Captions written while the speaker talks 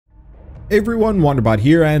Hey everyone, Wanderbot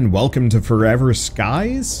here, and welcome to Forever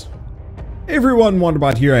Skies? Hey everyone,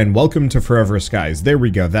 Wanderbot here, and welcome to Forever Skies. There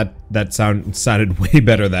we go, that sounded way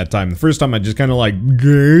better that time. The first time I just kind of like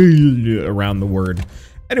around the word.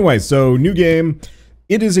 Anyway, so new game.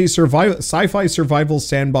 It is a sci-fi survival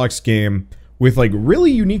sandbox game with like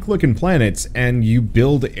really unique looking planets, and you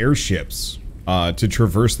build airships to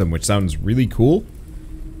traverse them, which sounds really cool.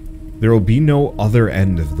 There will be no other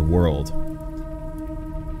end of the world.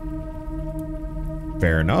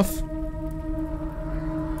 Fair enough.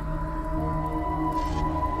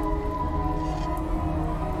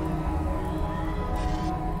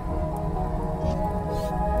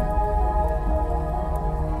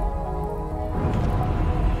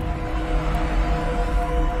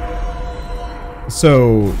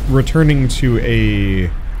 So, returning to a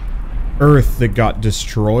Earth that got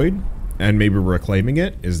destroyed and maybe reclaiming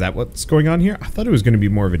it, is that what's going on here? I thought it was going to be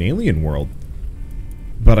more of an alien world,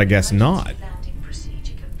 but I guess not.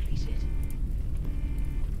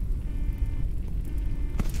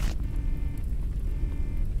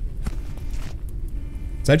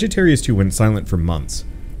 Sagittarius 2 went silent for months.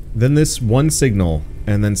 Then this one signal,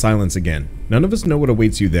 and then silence again. None of us know what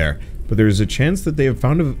awaits you there, but there is a chance that they have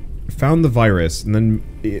found the virus, and then...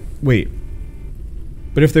 wait.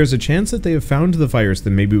 But if there's a chance that they have found the virus,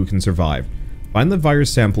 then maybe we can survive. Find the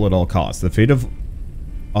virus sample at all costs. The fate of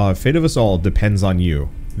us all depends on you.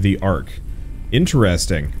 The Ark.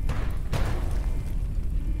 Interesting.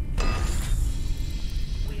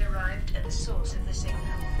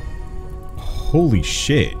 Holy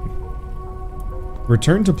shit.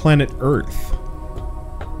 Return to planet Earth.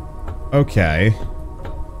 Okay.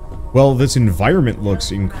 Well, this environment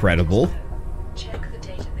looks incredible. Check the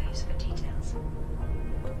database for details.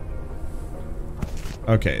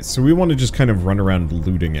 Okay, so we want to just kind of run around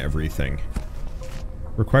looting everything.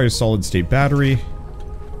 Requires solid state battery.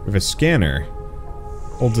 We have a scanner.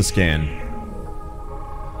 Hold to scan.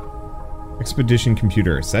 Expedition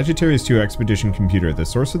computer. Sagittarius 2 expedition computer. The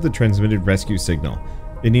source of the transmitted rescue signal.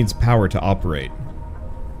 It needs power to operate.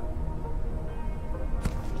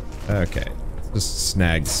 Okay. Just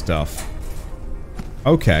snag stuff.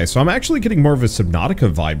 Okay, so I'm actually getting more of a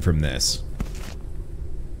Subnautica vibe from this.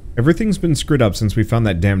 Everything's been screwed up since we found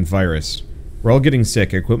that damned virus. We're all getting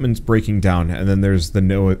sick, equipment's breaking down, and then there's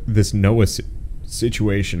the this Noah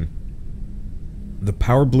situation. The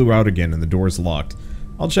power blew out again and the door's locked.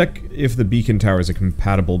 I'll check if the beacon tower is a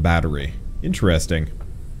compatible battery. Interesting.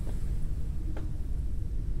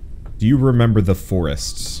 Do you remember the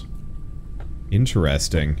forests?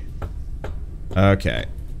 Interesting. Okay.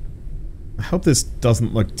 I hope this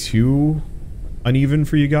doesn't look too uneven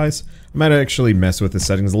for you guys. I might actually mess with the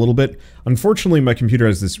settings a little bit. Unfortunately, my computer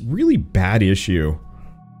has this really bad issue.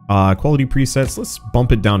 Quality presets, let's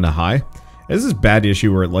bump it down to high. It has this bad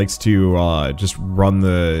issue where it likes to just run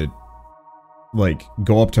the... like,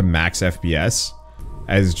 go up to max FPS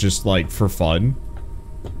as just, like, for fun.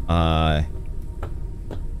 And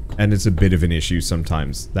it's a bit of an issue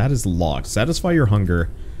sometimes. That is locked. Satisfy your hunger.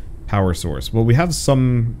 Power source. Well, we have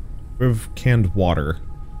some... we have canned water.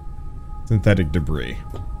 Synthetic debris.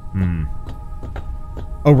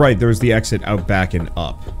 Oh, right, there's the exit out back and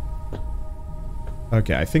up.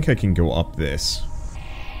 Okay, I think I can go up this.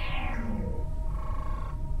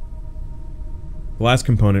 Glass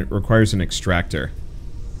component requires an extractor.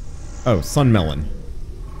 Oh, sunmelon.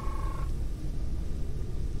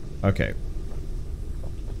 Okay.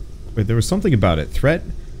 Wait, there was something about it. Threat?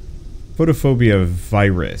 Photophobia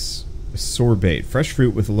virus. Sorbate. Fresh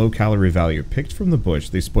fruit with a low calorie value. Picked from the bush,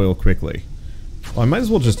 they spoil quickly. Well, I might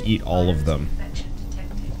as well just eat all of them.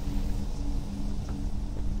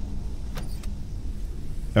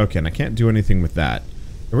 Okay, and I can't do anything with that.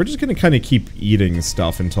 We're just gonna kind of keep eating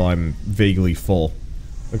stuff until I'm vaguely full.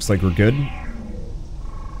 Looks like we're good.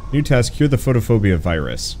 New task, cure the photophobia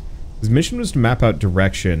virus. His mission was to map out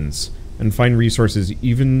directions and find resources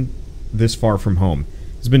even this far from home.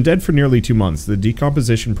 He's been dead for nearly 2 months. The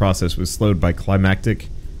decomposition process was slowed by climatic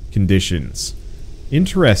conditions.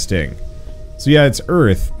 Interesting. So yeah, it's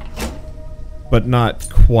Earth, but not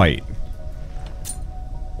quite.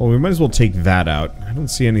 Well, we might as well take that out. I don't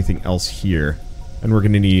see anything else here. And we're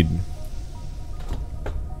gonna need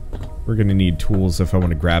tools if I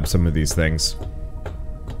want to grab some of these things.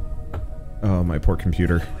 Oh, my poor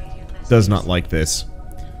computer. Does not like this.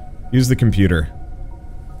 Use the computer.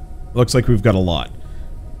 Looks like we've got a lot.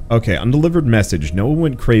 Okay, undelivered message. Noah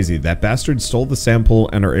went crazy. That bastard stole the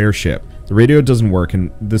sample and our airship. The radio doesn't work,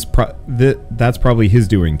 and that's probably his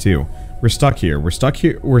doing too. We're stuck here.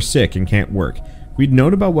 We're sick and can't work. If we'd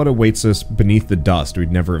known about what awaits us beneath the dust,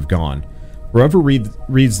 we'd never have gone. Whoever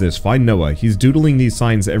reads this, find Noah. He's doodling these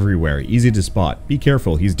signs everywhere. Easy to spot. Be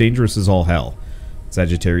careful. He's dangerous as all hell.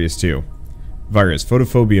 Sagittarius 2. Virus.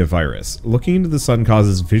 Photophobia virus. Looking into the sun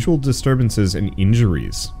causes visual disturbances and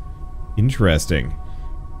injuries. Interesting.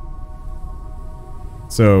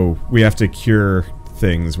 So, we have to cure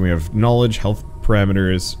things. We have knowledge, health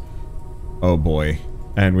parameters. Oh boy.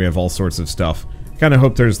 And we have all sorts of stuff. Kind of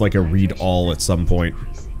hope there's like a read all at some point.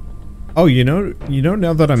 Oh, you know,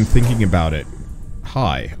 now that I'm thinking about it.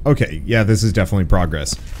 Hi. Okay, yeah, this is definitely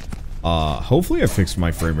progress. Hopefully I fixed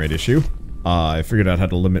my frame rate issue. I figured out how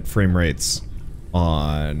to limit frame rates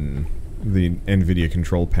on the NVIDIA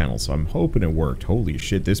control panel, so I'm hoping it worked. Holy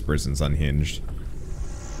shit, this person's unhinged.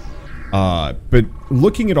 But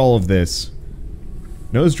looking at all of this,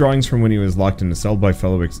 Noah's drawings from when he was locked in a cell by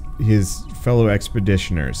his fellow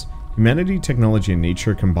expeditioners. Humanity, technology, and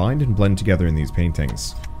nature combined and blend together in these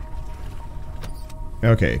paintings.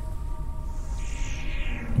 Okay.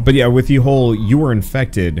 But yeah, with the whole, you were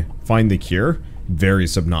infected, find the cure, very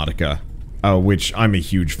Subnautica. Which I'm a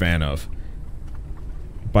huge fan of.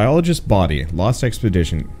 Biologist body, lost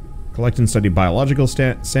expedition. Collect and study biological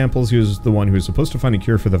samples. He was the one who was supposed to find a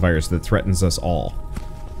cure for the virus that threatens us all.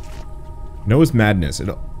 Noah's madness.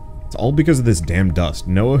 It's all because of this damn dust.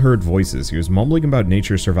 Noah heard voices. He was mumbling about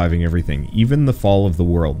nature surviving everything, even the fall of the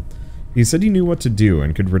world. He said he knew what to do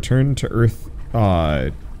and could return to Earth,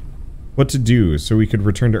 what to do so we could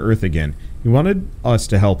return to Earth again. He wanted us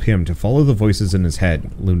to help him, to follow the voices in his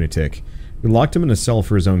head. Lunatic. We locked him in a cell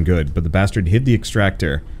for his own good, but the bastard hid the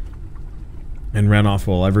extractor and ran off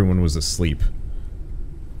while everyone was asleep.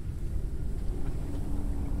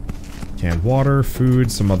 Canned water,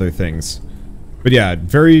 food, some other things. But yeah,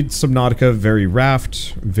 very Subnautica, very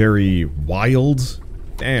Raft, very wild.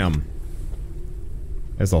 Damn.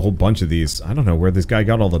 There's a whole bunch of these. I don't know where this guy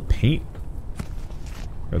got all the paint.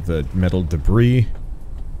 Or the metal debris.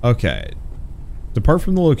 Okay. Depart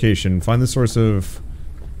from the location, find the source of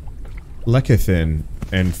lecithin,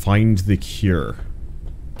 and find the cure.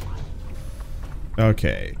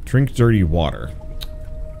 Okay. Drink dirty water.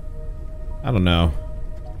 I don't know.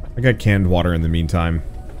 I got canned water in the meantime.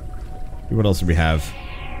 What else do we have?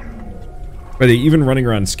 But even running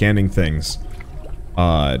around scanning things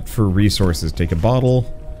for resources. Take a bottle.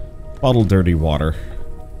 Bottle dirty water.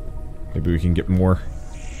 Maybe we can get more.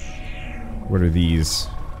 What are these?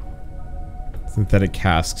 Synthetic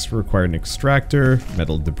casks require an extractor.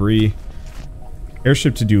 Metal debris.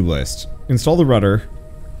 Airship to-do list. Install the rudder.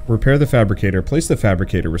 Repair the fabricator. Place the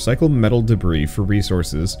fabricator. Recycle metal debris for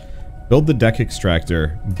resources. Build the deck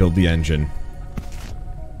extractor. Build the engine.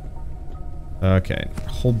 Okay, a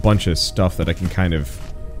whole bunch of stuff that I can kind of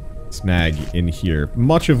snag in here.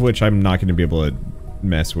 Much of which I'm not going to be able to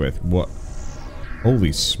mess with. What?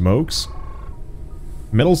 Holy smokes.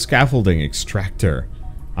 Metal scaffolding extractor.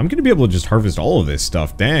 I'm going to be able to just harvest all of this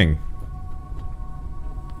stuff. Dang.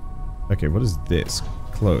 Okay, what is this?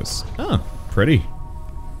 Close. Oh, pretty.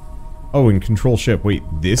 Oh, and control ship. Wait,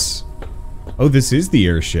 this? Oh, this is the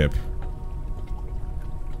airship.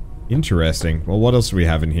 Interesting. Well, what else do we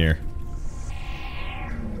have in here?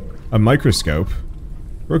 A microscope.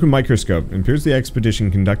 Broken microscope. It appears the expedition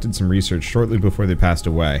conducted some research shortly before they passed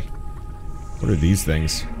away. What are these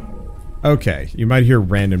things? Okay, you might hear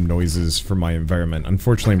random noises from my environment.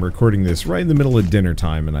 Unfortunately, I'm recording this right in the middle of dinner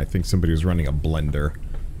time, and I think somebody was running a blender.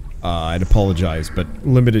 I'd apologize, but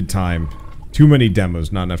limited time. Too many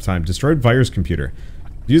demos, not enough time. Destroyed virus computer.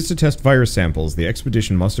 Used to test virus samples, the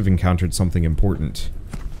expedition must have encountered something important.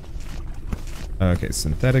 Okay,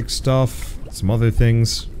 synthetic stuff. Some other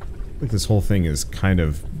things. I think this whole thing is kind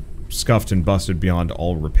of scuffed and busted beyond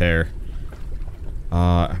all repair.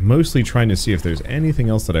 I'm mostly trying to see if there's anything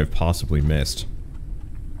else that I've possibly missed.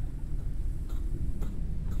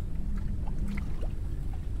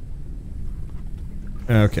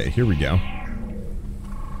 Okay, here we go.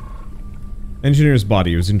 Engineer's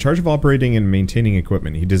body. He was in charge of operating and maintaining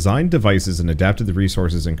equipment. He designed devices and adapted the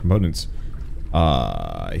resources and components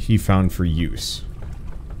he found for use.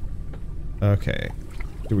 Okay.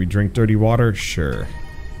 Do we drink dirty water? Sure.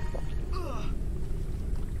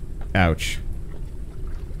 Ouch.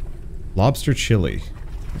 Lobster chili.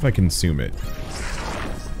 If I consume it.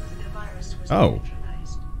 Oh.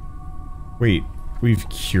 Wait, we've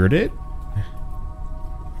cured it?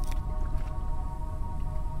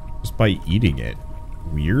 Just by eating it.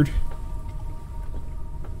 Weird.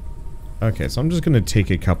 Okay, so I'm just gonna take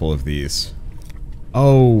a couple of these.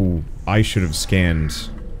 Oh, I should have scanned.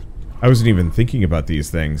 I wasn't even thinking about these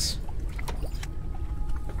things.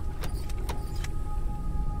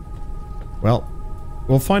 Well,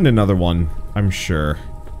 we'll find another one, I'm sure.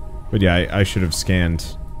 But yeah, I should have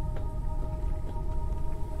scanned.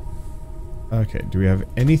 Okay, do we have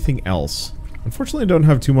anything else? Unfortunately, I don't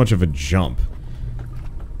have too much of a jump.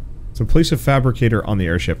 So place a fabricator on the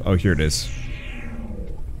airship. Oh, here it is.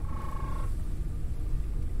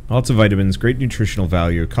 Lots of vitamins, great nutritional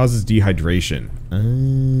value, causes dehydration.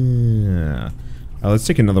 Let's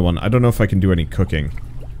take another one. I don't know if I can do any cooking.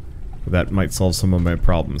 But that might solve some of my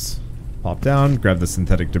problems. Pop down, grab the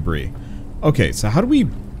synthetic debris. Okay, so how do we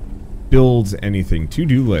build anything?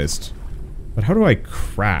 To-do list. But how do I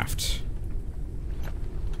craft?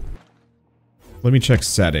 Let me check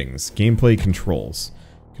settings. Gameplay controls.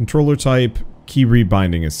 Controller type, key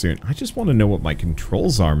rebinding is soon. I just want to know what my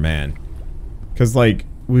controls are, man. Because, like,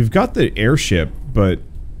 we've got the airship, but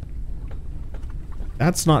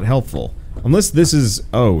that's not helpful. Unless this is...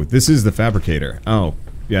 Oh, this is the fabricator. Oh,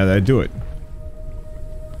 yeah, that'd do it.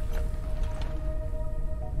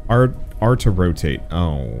 R to rotate.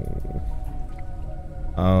 Oh.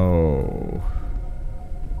 Oh.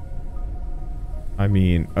 I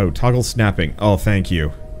mean... Oh, toggle snapping. Oh, thank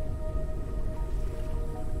you.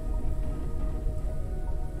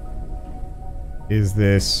 Is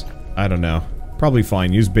this... I don't know. Probably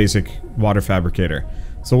fine. Use basic water fabricator.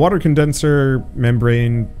 So water condenser,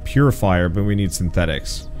 membrane, purifier, but we need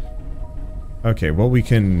synthetics. Okay, well we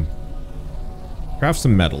can craft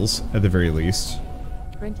some metals, at the very least.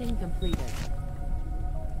 Printing completed.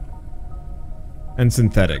 And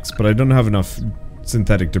synthetics, but I don't have enough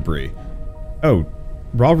synthetic debris. Oh,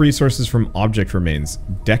 raw resources from object remains.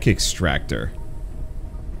 Deck extractor.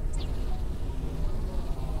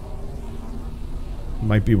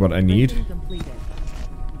 Might be what I need.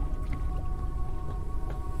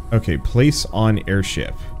 Okay, place on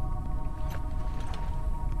airship.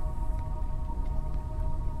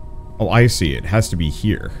 Oh, I see. It has to be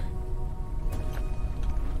here.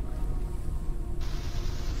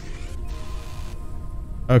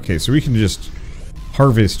 Okay, so we can just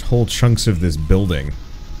harvest whole chunks of this building.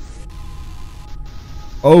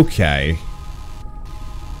 Okay.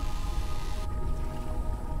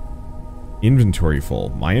 Inventory full.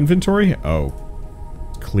 My inventory? Oh.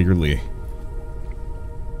 Clearly.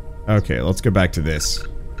 Okay, let's go back to this.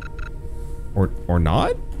 Or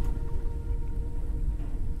not?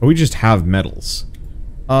 Oh, we just have metals.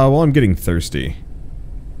 Well, I'm getting thirsty.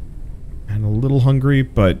 And a little hungry,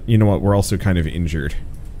 but you know what? We're also kind of injured.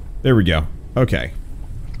 There we go. Okay.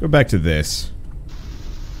 Go back to this.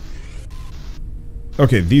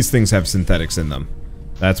 Okay, these things have synthetics in them.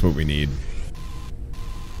 That's what we need.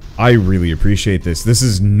 I really appreciate this. This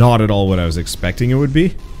is not at all what I was expecting it would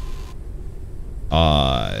be.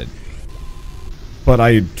 But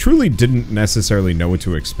I truly didn't necessarily know what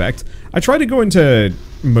to expect. I try to go into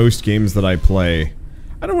most games that I play,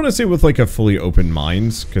 I don't want to say with like a fully open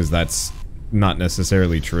mind, because that's not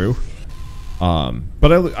necessarily true.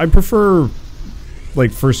 But I prefer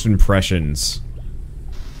like first impressions.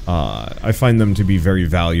 I find them to be very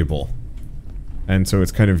valuable. And so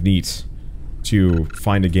it's kind of neat to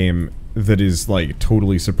find a game that is like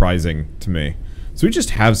totally surprising to me. So we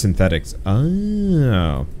just have synthetics.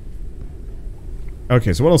 Oh.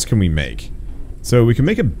 Okay, so what else can we make? So we can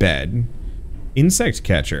make a bed. Insect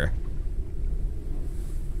catcher.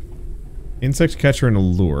 Insect catcher and a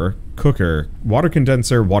lure. Cooker. Water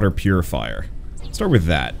condenser. Water purifier. Start with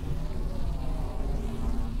that.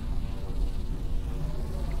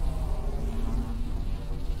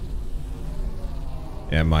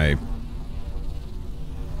 Yeah, my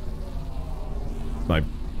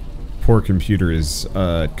poor computer is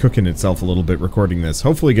cooking itself a little bit recording this.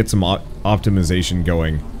 Hopefully get some optimization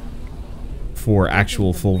going for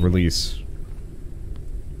actual full release.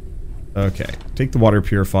 Okay, take the water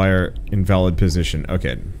purifier, invalid position.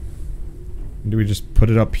 Okay. Do we just put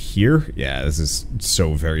it up here? Yeah, this is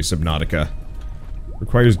so very Subnautica.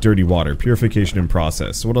 Requires dirty water, purification in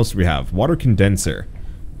process. So what else do we have? Water condenser.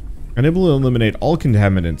 Unable to eliminate all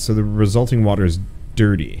contaminants, so the resulting water is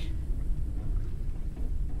dirty.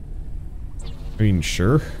 I mean,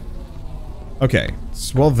 sure. Okay,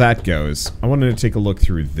 so while that goes, I wanted to take a look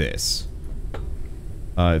through this.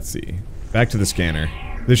 Let's see. Back to the scanner.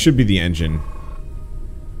 This should be the engine.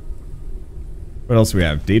 What else do we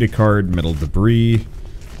have? Data card, metal debris,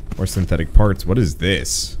 more synthetic parts. What is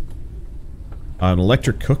this? An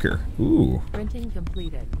electric cooker. Ooh. Printing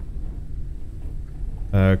completed.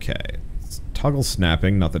 Okay. Toggle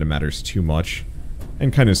snapping, not that it matters too much.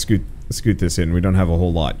 And kind of scoot this in. We don't have a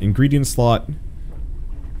whole lot. Ingredient slot.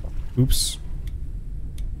 Oops.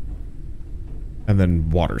 And then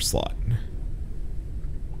water slot.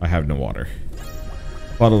 I have no water.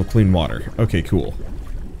 Bottle of clean water. Okay, cool.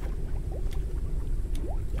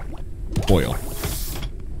 Oil.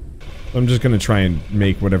 I'm just gonna try and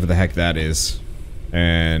make whatever the heck that is.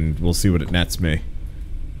 And we'll see what it nets me.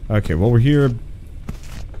 Okay, well, we're here.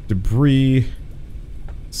 Debris.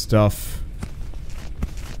 Stuff.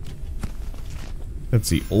 Let's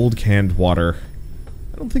see. Old canned water.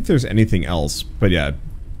 I don't think there's anything else. But yeah,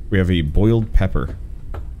 we have a boiled pepper.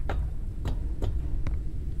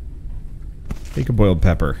 Take a boiled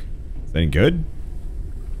pepper. Is that any good?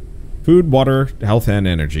 Food, water, health, and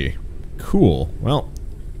energy. Cool. Well,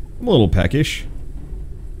 I'm a little peckish.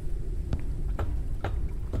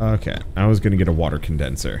 Okay, I was gonna get a water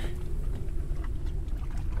condenser.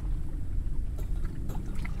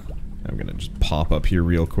 I'm gonna just pop up here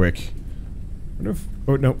real quick. Wonder if,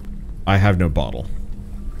 oh, no. I have no bottle.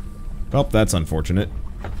 Well, that's unfortunate.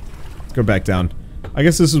 Let's go back down. I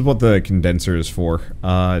guess this is what the condenser is for.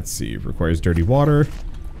 Let's see. Requires dirty water.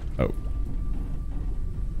 Oh.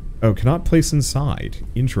 Oh, cannot place inside.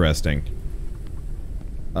 Interesting.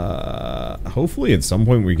 Hopefully at some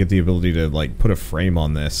point we get the ability to, like, put a frame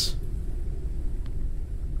on this.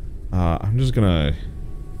 I'm just gonna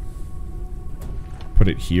put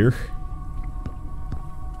it here.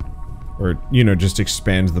 Or, you know, just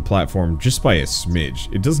expand the platform just by a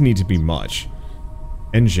smidge. It doesn't need to be much.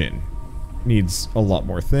 Engine. Needs a lot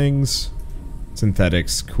more things.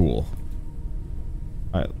 Synthetics, cool.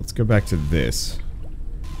 Alright, let's go back to this.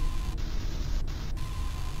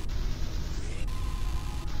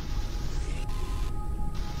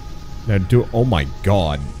 Now oh my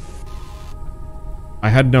god. I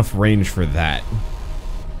had enough range for that.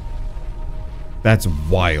 That's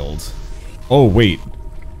wild. Oh wait.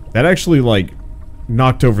 That actually, like,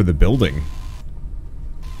 knocked over the building.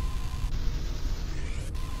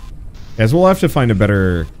 As we'll have to find a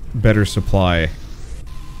better supply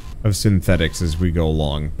of synthetics as we go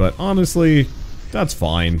along. But honestly, that's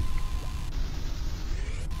fine.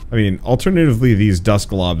 I mean, alternatively, these dust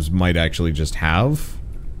globs might actually just have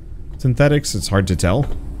synthetics. It's hard to tell.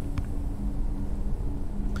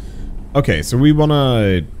 Okay, so we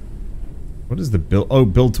wanna... What is the build... Oh,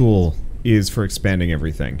 build tool is for expanding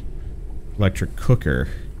everything. Electric cooker.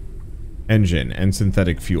 Engine and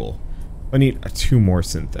synthetic fuel. I need 2 more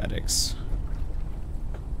synthetics.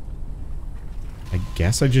 I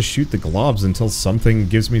guess I just shoot the globs until something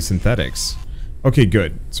gives me synthetics. Okay,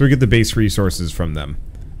 good. So we get the base resources from them.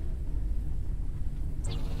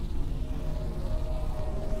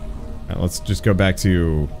 Now let's just go back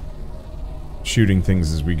to shooting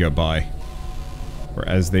things as we go by. Or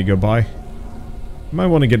as they go by. Might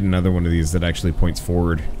want to get another one of these that actually points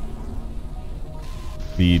forward.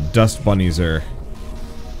 The dust bunnies are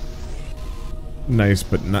nice,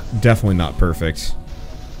 but definitely not perfect.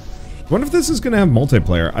 I wonder if this is going to have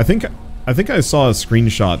multiplayer. I think I saw a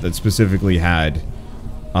screenshot that specifically had...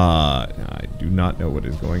 I do not know what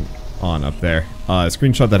is going on up there. A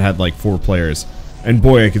screenshot that had like 4 players. And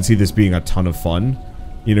boy, I could see this being a ton of fun.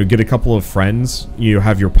 You know, get a couple of friends. You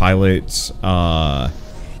have your pilots,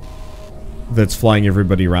 that's flying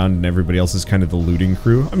everybody around, and everybody else is kind of the looting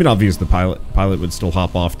crew. I mean, obviously the pilot would still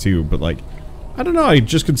hop off too, but like, I don't know, I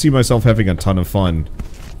just could see myself having a ton of fun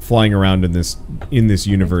flying around in this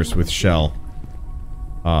universe with Shell.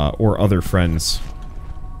 Or other friends.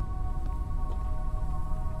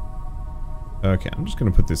 Okay, I'm just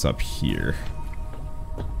gonna put this up here.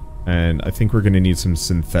 And I think we're gonna need some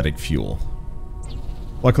synthetic fuel.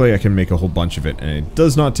 Luckily I can make a whole bunch of it, and it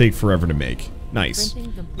does not take forever to make. Nice.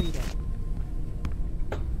 Printing completed.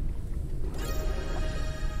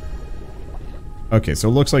 Okay, so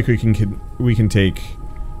it looks like we can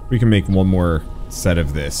make one more set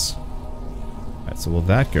of this. Alright, so well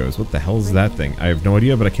that goes. What the hell is that thing? I have no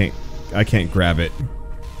idea, but I can't grab it.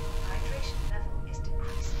 Hydration level is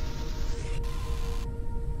decreasing.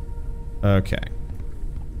 Okay.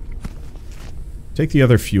 Take the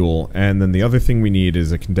other fuel, and then the other thing we need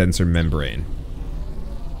is a condenser membrane.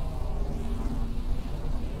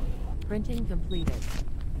 Printing completed.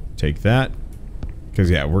 Take that. Because,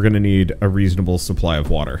 yeah, we're going to need a reasonable supply of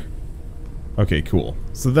water. Okay, cool.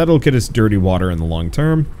 So that'll get us dirty water in the long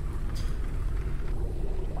term.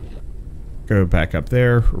 Go back up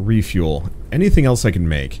there. Refuel. Anything else I can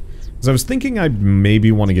make? Because I was thinking I'd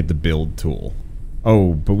maybe want to get the build tool.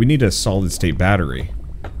 Oh, but we need a solid state battery.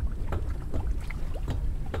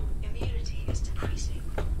 Immunity is decreasing.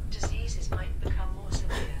 Diseases might become more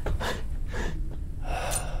severe.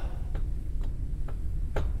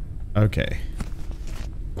 Okay.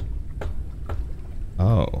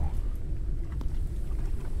 Oh.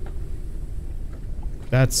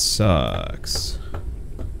 That sucks.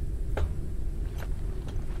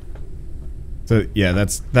 So, yeah,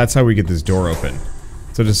 that's how we get this door open.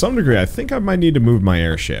 So to some degree, I think I might need to move my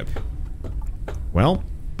airship. Well,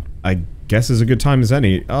 I guess is a good time as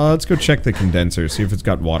any. Let's go check the condenser, see if it's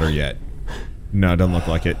got water yet. No, it doesn't look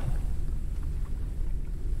like it.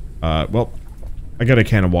 Well, I got a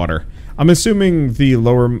can of water. I'm assuming the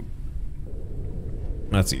lower...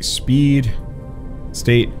 Let's see, speed,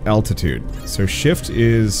 state, altitude. So shift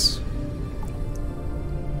is...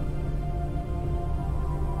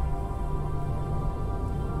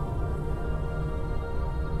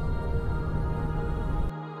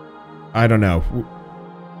 I don't know.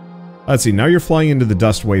 Let's see, now you're flying into the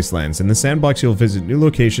dust wastelands. In the sandbox, you'll visit new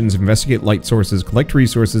locations, investigate light sources, collect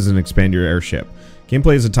resources, and expand your airship.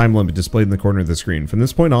 Gameplay is a time limit displayed in the corner of the screen. From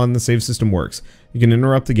this point on, the save system works. You can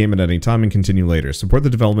interrupt the game at any time and continue later. Support the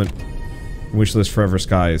development. Wishlist Forever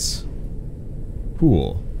Skies.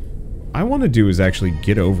 Cool. I want to do is actually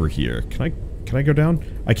get over here. Can I go down?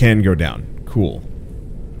 I can go down. Cool.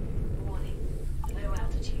 Warning. Low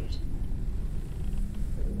altitude.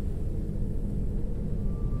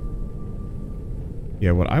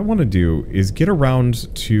 Yeah, what I want to do is get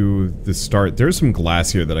around to the start. There's some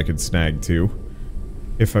glass here that I could snag too,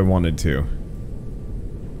 if I wanted to.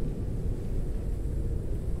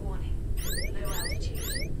 Warning. Low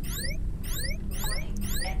altitude. Warning.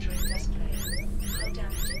 Entering dust layer. High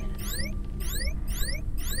damage imminent.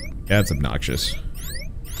 That's obnoxious.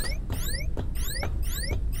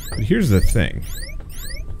 But here's the thing.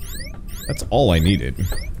 That's all I needed.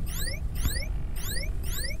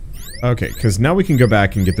 Okay, because now we can go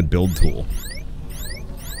back and get the build tool.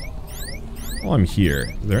 While I'm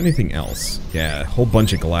here, is there anything else? Yeah, a whole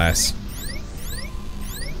bunch of glass.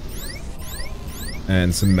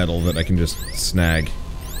 And some metal that I can just snag.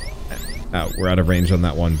 Oh, we're out of range on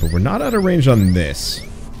that one, but we're not out of range on this.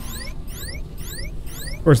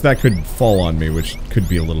 Of course, that could fall on me, which could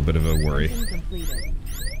be a little bit of a worry. Printing completed.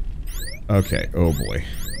 Okay, oh boy.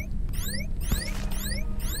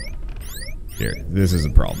 Here, this is a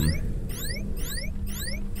problem.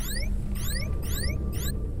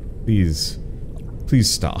 Please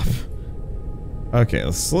stop. Okay,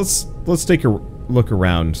 let's take a look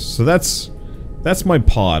around. So that's my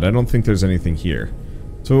pod. I don't think there's anything here.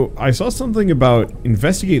 So I saw something about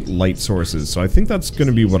investigate light sources, so I think that's going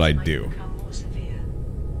to be what I do.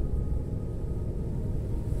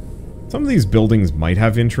 Some of these buildings might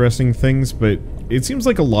have interesting things, but it seems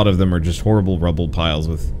like a lot of them are just horrible rubble piles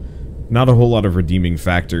with not a whole lot of redeeming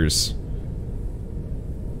factors.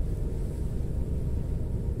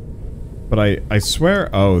 But I swear...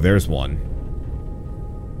 Oh, there's one.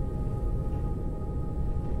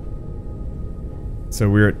 So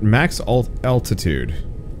we're at max altitude.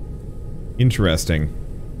 Interesting.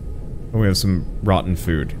 Oh, we have some rotten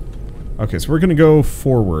food. Okay, so we're gonna go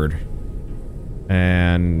forward.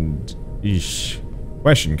 And... Eesh.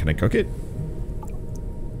 Question, can I cook it?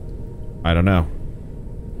 I don't know.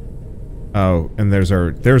 Oh, and there's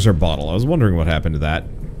our bottle. I was wondering what happened to that.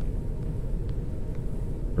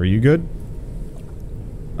 Are you good?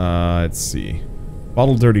 Let's see.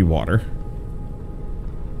 Bottle dirty water.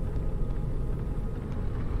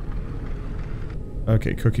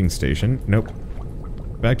 Okay, cooking station. Nope.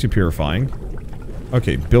 Back to purifying.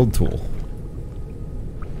 Okay, build tool.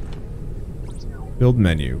 Build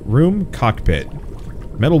menu. Room, cockpit.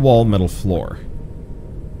 Metal wall, metal floor.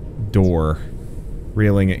 Door.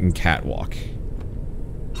 Railing and catwalk.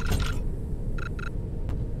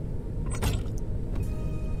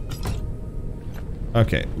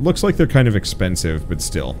 Okay, looks like they're kind of expensive, but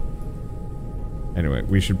still. Anyway,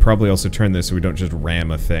 we should probably also turn this so we don't just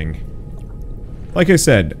ram a thing. Like I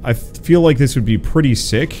said, I feel like this would be pretty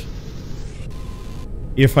sick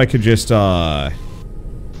if I could just,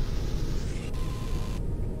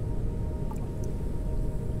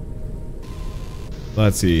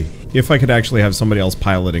 let's see. If I could actually have somebody else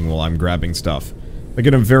piloting while I'm grabbing stuff. Like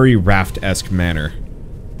in a very Raft-esque manner.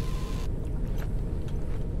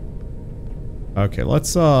 Okay,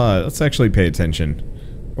 let's actually pay attention.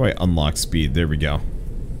 Oh wait, unlock speed, there we go.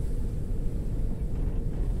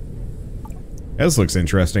 This looks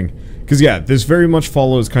interesting. Because yeah, this very much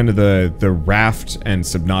follows kind of the Raft and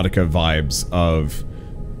Subnautica vibes of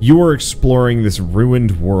you are exploring this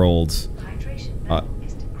ruined world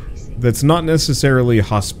that's not necessarily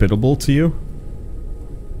hospitable to you.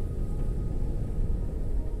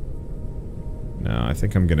 No, I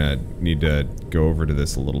think I'm gonna need to go over to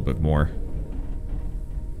this a little bit more.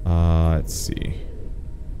 Let's see.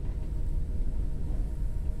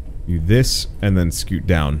 Do this, and then scoot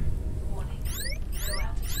down.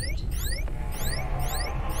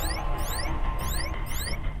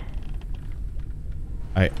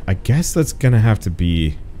 I guess that's gonna have to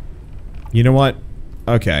be... You know what?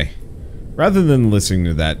 Okay. Rather than listening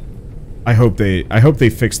to that I hope they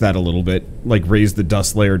fix that a little bit. Like, raise the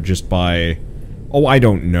dust layer just by... Oh, I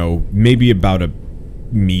don't know. Maybe about a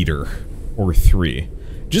meter or 3.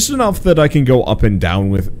 Just enough that I can go up and down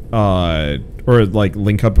with, or, like,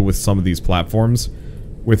 link up with some of these platforms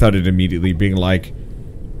without it immediately being like...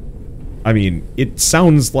 I mean, it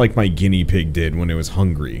sounds like my guinea pig did when it was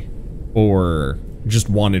hungry. Or just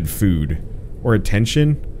wanted food. Or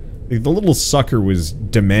attention. Like, the little sucker was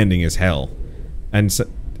demanding as hell. And so,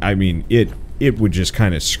 I mean, it would just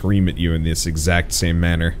kind of scream at you in this exact same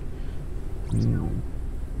manner.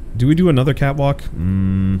 Do we do another catwalk?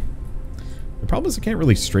 The problem is I can't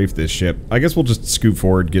really strafe this ship. I guess we'll just scoot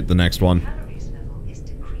forward, get the next one. Calories level is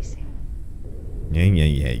decreasing.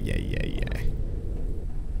 Yeah.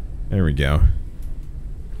 There we go.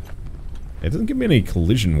 It doesn't give me any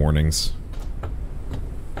collision warnings.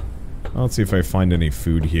 Well, let's see if I find any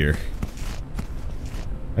food here.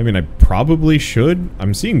 I mean, I probably should.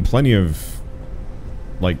 I'm seeing plenty of,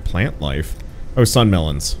 like, plant life. Oh, sun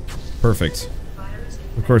melons. Perfect.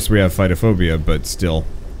 Of course, we have phytophobia, but still.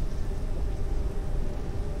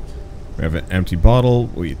 We have an empty bottle.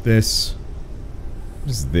 We'll eat this.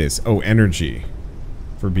 What is this? Oh, energy.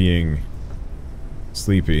 For being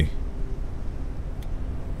sleepy.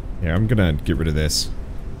 Yeah, I'm gonna get rid of this.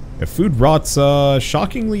 Yeah, food rots,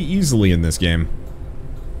 shockingly easily in this game.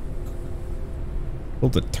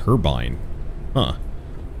 Built a turbine. Huh.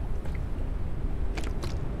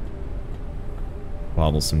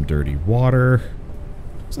 Bottle some dirty water.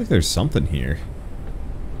 Looks like there's something here.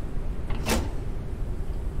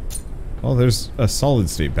 Oh, there's a solid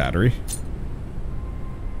state battery.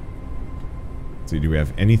 Let's see, do we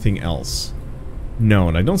have anything else? No,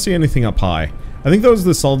 and I don't see anything up high. I think that was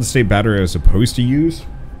the solid state battery I was supposed to use.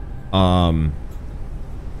 On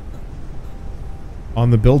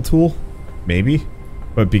the build tool. Maybe.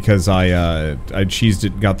 But because I cheesed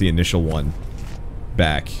it, got the initial one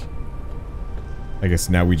back. I guess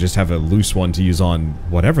now we just have a loose one to use on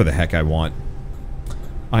whatever the heck I want.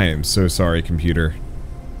 I am so sorry, computer.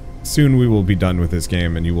 Soon we will be done with this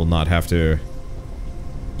game and you will not have to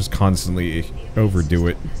just constantly overdo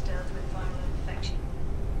it. Has dealt with viral infection.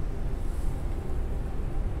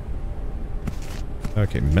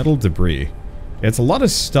 Okay, metal debris. Yeah, it's a lot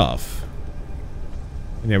of stuff.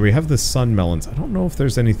 And yeah, we have the sun melons. I don't know if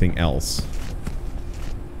there's anything else.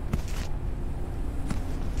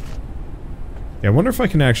 Yeah, I wonder if I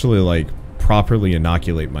can actually, like, properly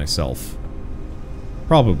inoculate myself.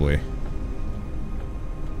 Probably.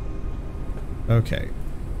 Okay.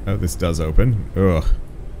 Oh, this does open. Ugh.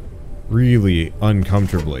 Really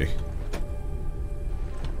uncomfortably.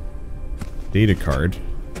 Data card.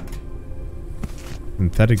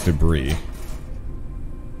 Synthetic debris.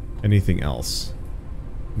 Anything else?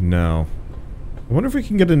 No. I wonder if we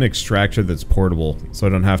can get an extractor that's portable, so I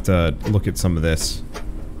don't have to look at some of this.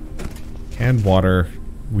 Canned water.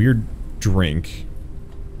 Weird drink.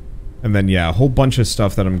 And then, yeah, a whole bunch of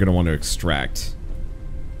stuff that I'm gonna want to extract.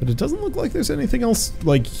 But it doesn't look like there's anything else,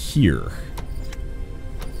 like, here.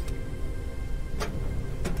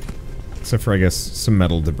 Except for, I guess, some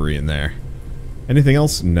metal debris in there. Anything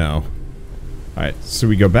else? No. Alright, so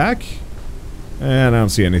we go back. And I don't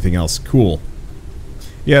see anything else. Cool.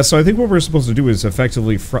 Yeah, so I think what we're supposed to do is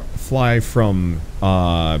effectively fly from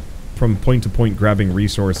point to point grabbing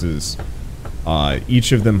resources.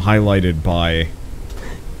 Each of them highlighted by...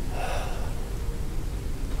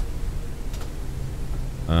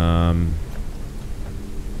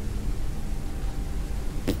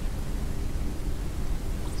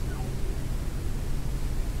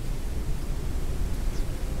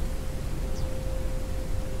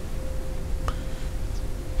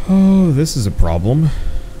 Oh, this is a problem.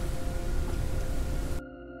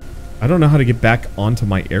 I don't know how to get back onto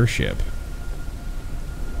my airship.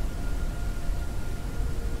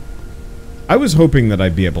 I was hoping that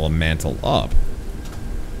I'd be able to mantle up.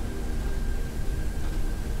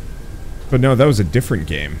 But no, that was a different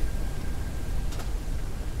game.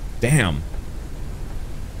 Damn.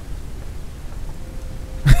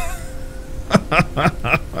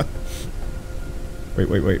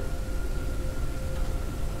 Wait.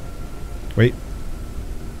 Wait.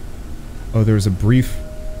 Oh, there was a brief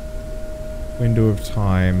window of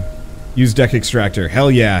time. Use deck extractor. Hell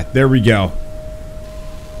yeah. There we go.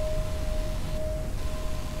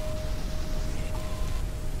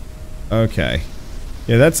 Okay.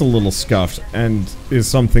 Yeah, that's a little scuffed, and is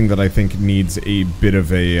something that I think needs a bit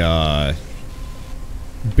of a,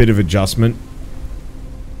 bit of adjustment.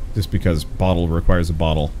 Just because bottle requires a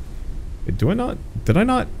bottle. Wait, do I not? Did I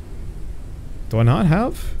not? Do I not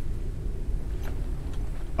have?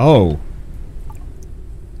 Oh.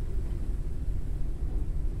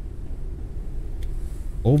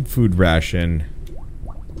 Old food ration.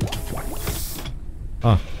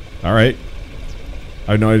 Huh. Alright.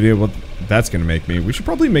 I have no idea what that's gonna make me. We should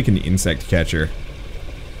probably make an insect catcher.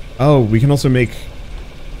 Oh, we can also make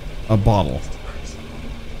a bottle.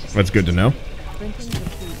 That's good to know. Printing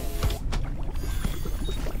completed.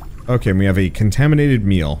 Okay, and we have a contaminated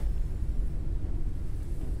meal.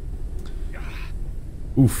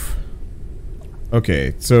 Oof.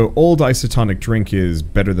 Okay, so old isotonic drink is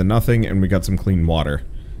better than nothing, and we got some clean water.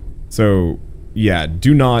 So, yeah,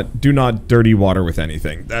 do not dirty water with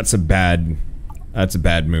anything. That's a bad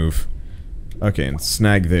move. Okay, and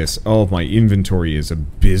snag this. Oh, my inventory is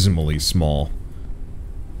abysmally small.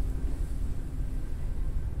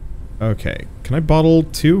 Okay, can I bottle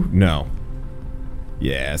 2? No.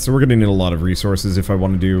 Yeah, so we're gonna need a lot of resources if I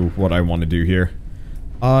want to do what I want to do here.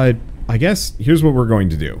 I guess here's what we're going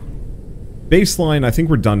to do. Baseline, I think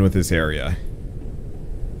we're done with this area.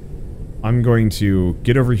 I'm going to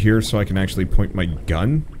get over here so I can actually point my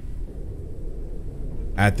gun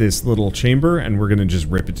at this little chamber, and we're gonna just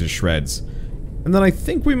rip it to shreds. And then I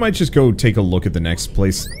think we might just go take a look at the next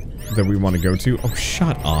place that we want to go to. Oh,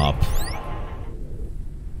 shut up.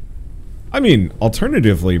 I mean,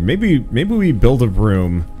 alternatively, maybe we build a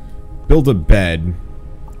room, build a bed.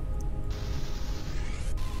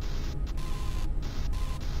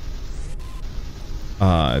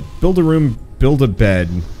 Build a room, build a bed.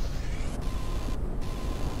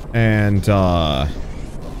 And,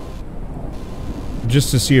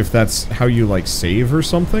 just to see if that's how you, like, save or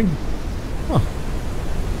something? Huh.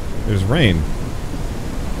 There's rain.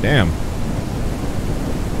 Damn.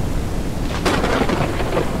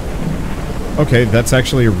 Okay, that's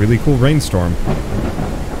actually a really cool rainstorm.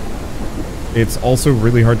 It's also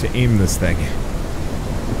really hard to aim this thing.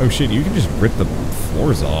 Oh shit, you can just rip the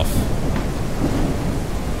floors off.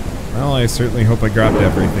 Well, I certainly hope I grabbed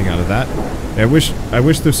everything out of that. I wish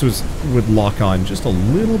this would lock on just a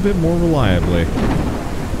little bit more reliably.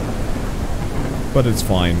 But it's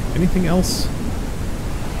fine. Anything else?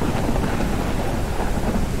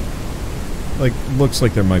 Like, looks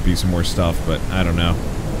like there might be some more stuff, but I don't know.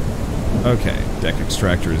 Okay, deck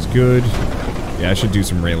extractor is good. Yeah, I should do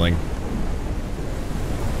some railing.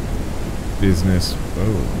 Business.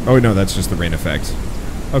 Oh. Oh, no, that's just the rain effect.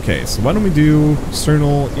 Okay, so why don't we do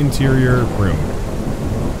external interior room?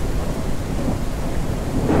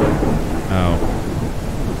 Oh.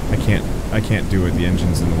 I can't do it. The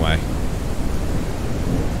engine's in the way.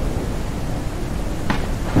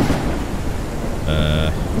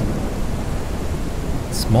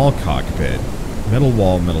 Small cockpit. Metal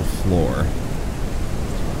wall, metal floor.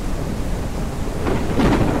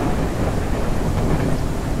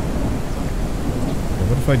 Well,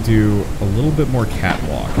 what if I do a little bit more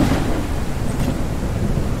catwalk?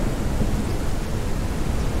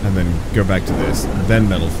 And then go back to this, then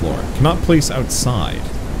metal floor. Cannot place outside.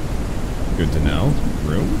 Good to know.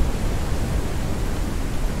 Room?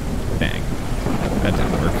 Dang. That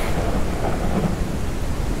didn't work.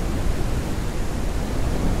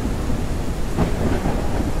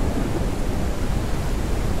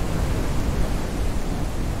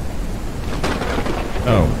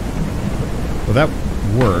 Oh. Well, that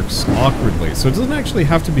works awkwardly. So it doesn't actually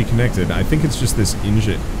have to be connected. I think it's just this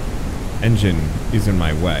engine is in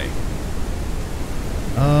my way.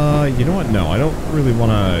 You know what? No, I don't really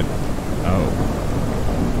want to...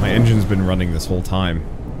 Oh. My engine's been running this whole time.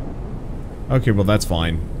 Okay, well that's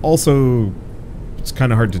fine. Also, it's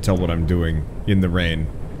kind of hard to tell what I'm doing in the rain.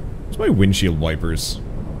 Where's my windshield wipers?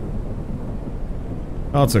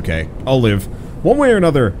 Oh, it's okay. I'll live. One way or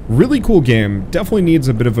another, really cool game. Definitely needs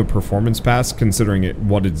a bit of a performance pass, considering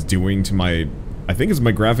what it's doing to my... I think it's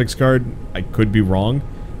my graphics card. I could be wrong.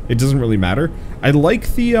 It doesn't really matter. I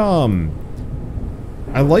like the,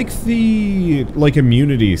 like,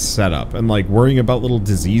 immunity setup, and, like, worrying about little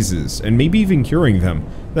diseases, and maybe even curing them.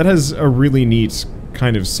 That has a really neat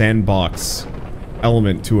kind of sandbox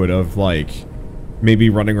element to it of, like, maybe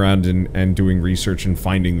running around and doing research and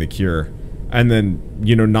finding the cure. And then,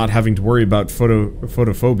 you know, not having to worry about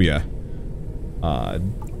photophobia.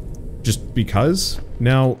 Just because?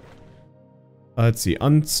 Now, let's see,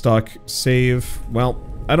 unstuck, save. Well,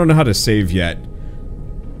 I don't know how to save yet.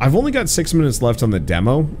 I've only got 6 minutes left on the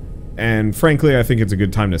demo, and frankly, I think it's a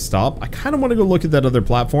good time to stop. I kind of want to go look at that other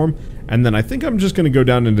platform, and then I think I'm just going to go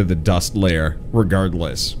down into the dust layer,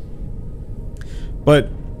 regardless. But...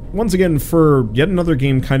 once again, for yet another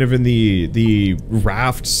game kind of in the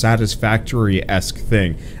Raft Satisfactory-esque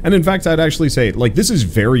thing. And in fact, I'd actually say, like, this is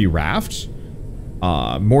very Raft.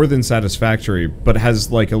 More than Satisfactory, but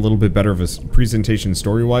has, like, a little bit better of a presentation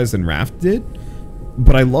story-wise than Raft did.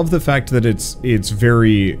 But I love the fact that it's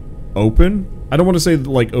very open. I don't want to say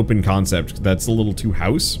like open concept. That's a little too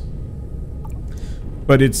house.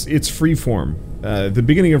 But it's free form. The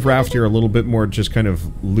beginning of Raft here a little bit more just kind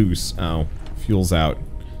of loose. Oh, fuel's out.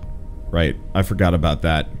 Right, I forgot about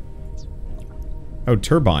that. Oh,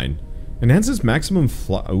 turbine. Enhances maximum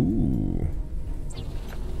ooh.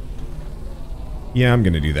 Yeah, I'm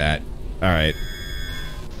gonna do that. Alright.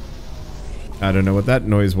 I don't know what that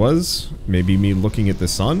noise was. Maybe me looking at the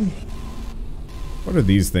sun? What are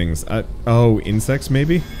these things? Oh, insects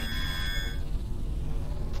maybe?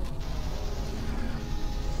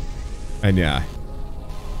 And yeah.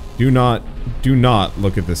 Do not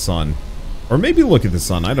look at the sun. Or maybe look at the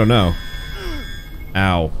sun, I don't know.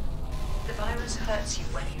 Ow. The virus hurts you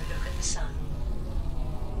when you look at the sun.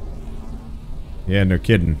 Yeah, no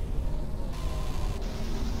kidding.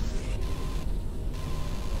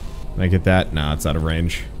 Can I get that? Nah, it's out of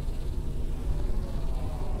range.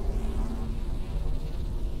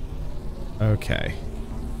 Okay.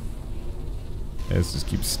 Let's just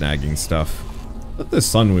keep snagging stuff. I thought the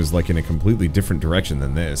sun was like in a completely different direction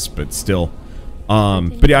than this, but still.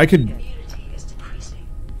 But yeah,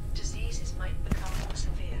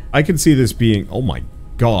 I could see this being, oh my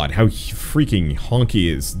god, how freaking honky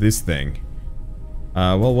is this thing?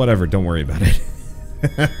 Well, whatever, don't worry about it.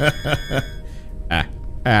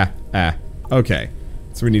 Okay,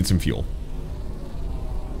 so we need some fuel.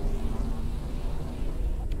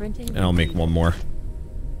 And I'll make one more.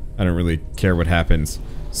 I don't really care what happens.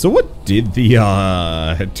 So what did the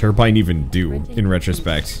turbine even do in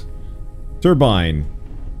retrospect? Turbine.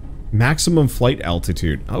 Maximum flight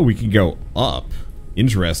altitude. Oh, we can go up.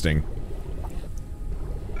 Interesting.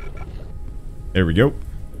 There we go.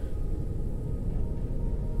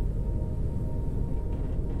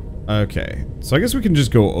 Okay, so I guess we can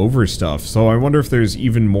just go over stuff. So I wonder if there's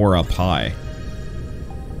even more up high.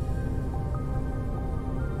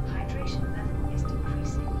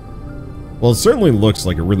 Well, it certainly looks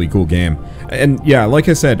like a really cool game. And yeah, like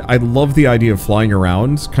I said, I love the idea of flying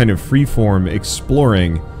around, kind of freeform,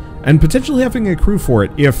 exploring, and potentially having a crew for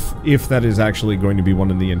it if that is actually going to be one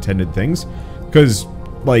of the intended things. Because,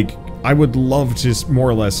 like, I would love to more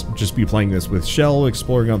or less just be playing this with Shell,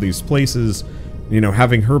 exploring all these places, you know,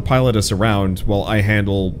 having her pilot us around while I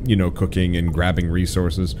handle, you know, cooking and grabbing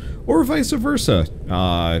resources, or vice versa.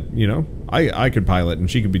 You know, I could pilot and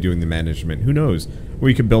she could be doing the management. Who knows?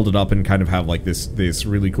 We could build it up and kind of have like this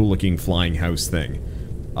really cool looking flying house thing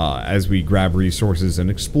as we grab resources and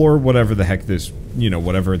explore whatever the heck this, you know,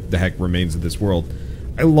 whatever the heck remains of this world.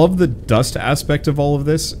 I love the dust aspect of all of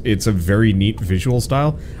this. It's a very neat visual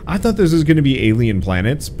style. I thought this was going to be alien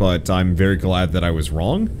planets, but I'm very glad that I was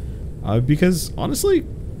wrong. Because, honestly,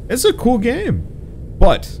 it's a cool game.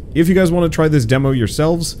 But, if you guys want to try this demo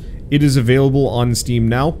yourselves, it is available on Steam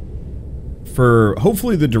now for,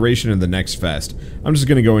 hopefully, the duration of the next fest. I'm just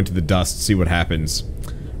going to go into the dust, see what happens.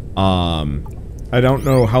 I don't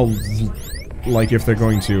know how, like, if they're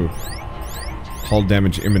going to... Hull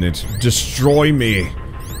damage imminent. Destroy me!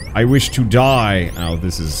 I wish to die! Oh,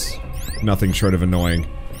 this is nothing short of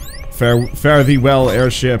annoying. Fare thee well,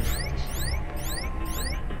 airship.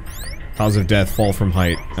 Cause of death, fall from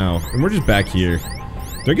height. Oh, and we're just back here.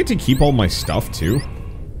 Do I get to keep all my stuff, too?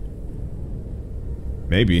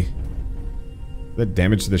 Maybe. That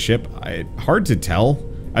damage to the ship? Hard to tell.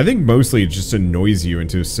 I think mostly it just annoys you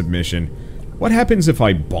into submission. What happens if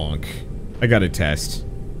I bonk? I gotta test.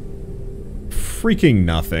 Freaking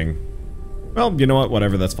nothing. Well, you know what?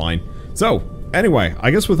 Whatever, that's fine. So, anyway,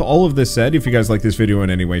 I guess with all of this said, if you guys like this video in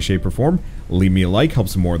any way, shape, or form, leave me a like,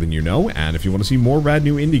 helps more than you know, and if you want to see more rad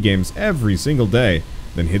new indie games every single day,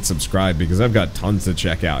 then hit subscribe, because I've got tons to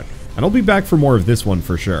check out. And I'll be back for more of this one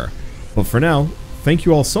for sure. But for now, thank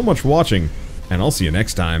you all so much for watching, and I'll see you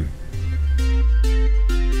next time.